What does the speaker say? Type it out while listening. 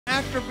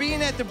After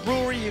being at the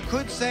brewery, you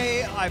could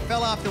say I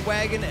fell off the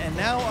wagon and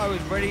now I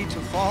was ready to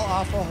fall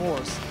off a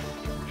horse.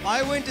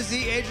 I went to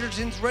see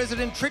Edgerton's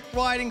resident trick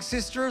riding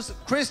sisters,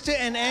 Krista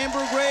and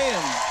Amber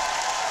Graham.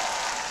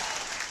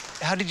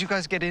 How did you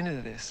guys get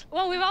into this?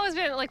 Well, we've always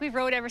been, like, we've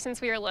rode ever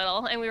since we were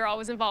little, and we were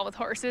always involved with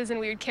horses, and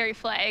we would carry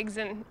flags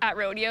and at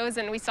rodeos,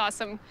 and we saw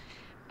some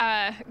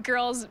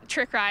girls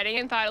trick riding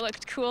and thought it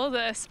looked cool,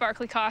 the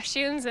sparkly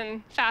costumes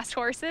and fast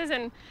horses,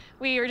 and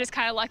we were just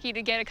kind of lucky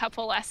to get a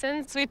couple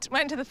lessons. We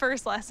went to the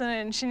first lesson,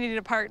 and she needed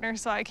a partner,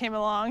 so I came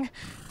along.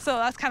 So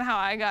that's kind of how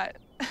I got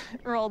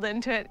rolled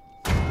into it.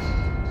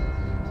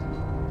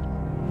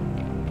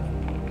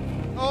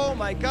 Oh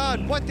my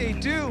God, what they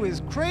do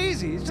is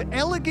crazy. It's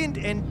elegant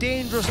and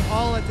dangerous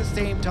all at the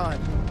same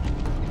time.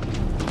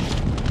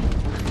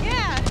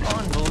 Yeah.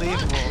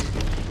 Unbelievable.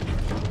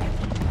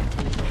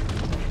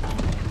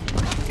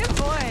 Good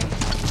boy.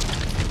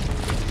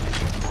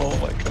 Oh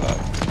my God.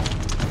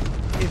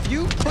 If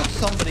you put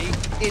somebody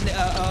in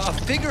a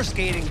figure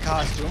skating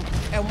costume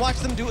and watch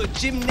them do a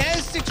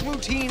gymnastics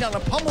routine on a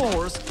pommel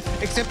horse,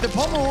 except the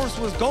pommel horse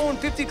was going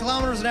 50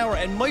 kilometers an hour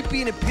and might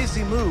be in a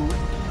pissy mood.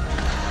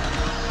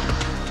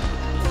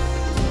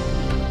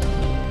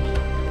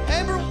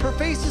 Amber, her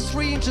face is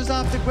 3 inches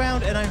off the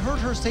ground, and I heard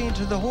her saying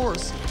to the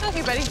horse,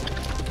 Okay, buddy.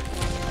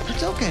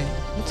 It's okay.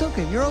 It's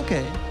okay. You're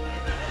okay.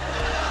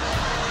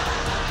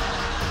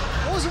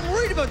 I wasn't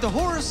worried about the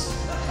horse.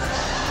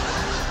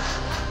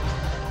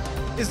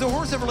 Is the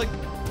horse ever like,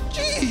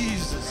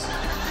 Jesus?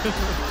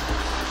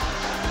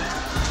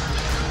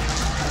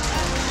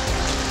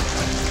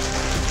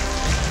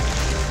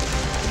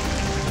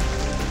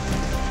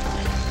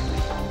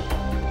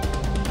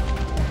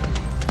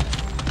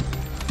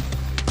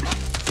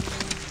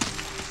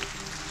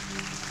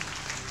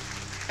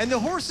 And the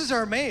horses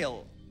are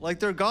male, like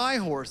they're guy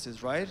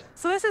horses, right?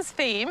 So this is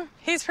Fame.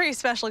 He's a pretty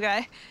special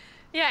guy.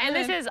 Yeah, and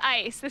this is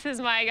Ice. This is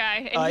my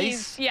guy. And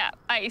Ice? Yeah,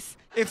 Ice.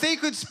 If they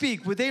could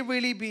speak, would they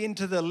really be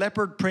into the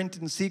leopard print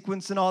and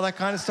sequence and all that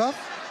kind of stuff?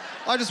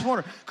 I just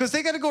wonder, because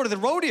they got to go to the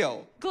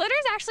rodeo.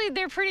 Glitters, actually,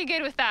 they're pretty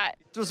good with that.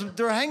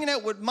 They're hanging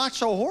out with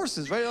macho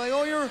horses, right? Like,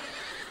 oh,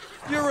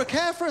 you're a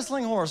calf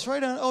wrestling horse,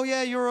 right? On. Oh,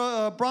 yeah, you're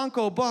a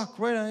bronco buck,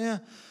 right? On, yeah.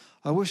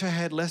 I wish I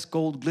had less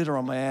gold glitter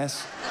on my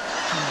ass.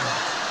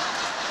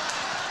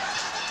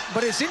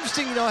 But it's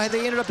interesting, you know, how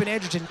they ended up in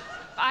Edgerton.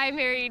 I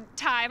married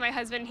Ty, my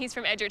husband. He's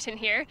from Edgerton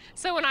here.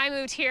 So when I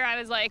moved here, I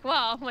was like,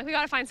 well, we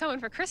got to find someone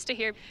for Krista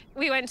here.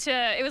 We went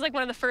to, it was like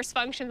one of the first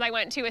functions I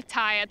went to with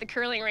Ty at the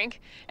curling rink.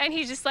 And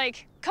he's just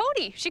like,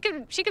 Cody, she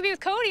could be with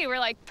Cody. We're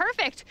like,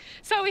 perfect.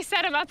 So we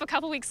set him up a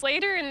couple weeks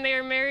later, and they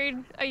were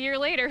married a year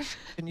later.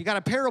 And you got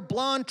a pair of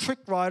blonde trick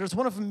riders.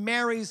 One of them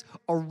marries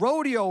a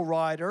rodeo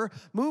rider,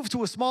 moves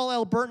to a small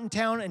Albertan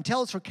town, and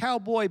tells her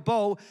cowboy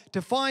beau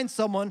to find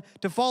someone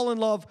to fall in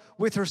love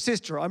with her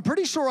sister. I'm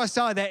pretty sure I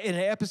saw that in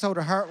an episode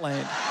of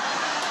Heartland.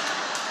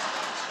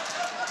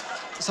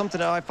 Something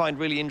that I find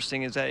really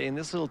interesting is that in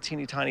this little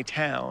teeny tiny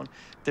town,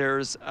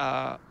 there's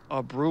a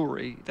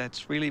brewery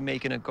that's really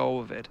making a go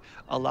of it.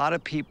 A lot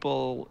of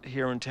people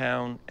here in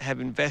town have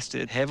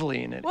invested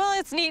heavily in it. Well,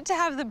 it's neat to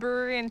have the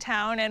brewery in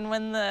town, and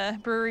when the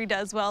brewery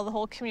does well, the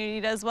whole community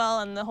does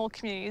well, and the whole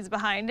community is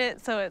behind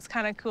it. So it's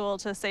kind of cool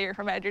to say you're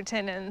from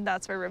Edgerton, and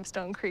that's where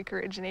Ribstone Creek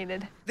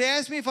originated. They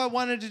asked me if I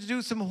wanted to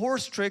do some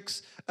horse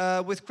tricks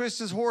with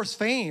Krista's horse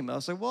Fame. I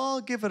was like, well,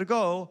 I'll give it a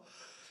go.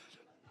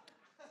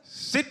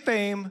 Sit,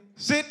 Fame,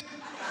 sit.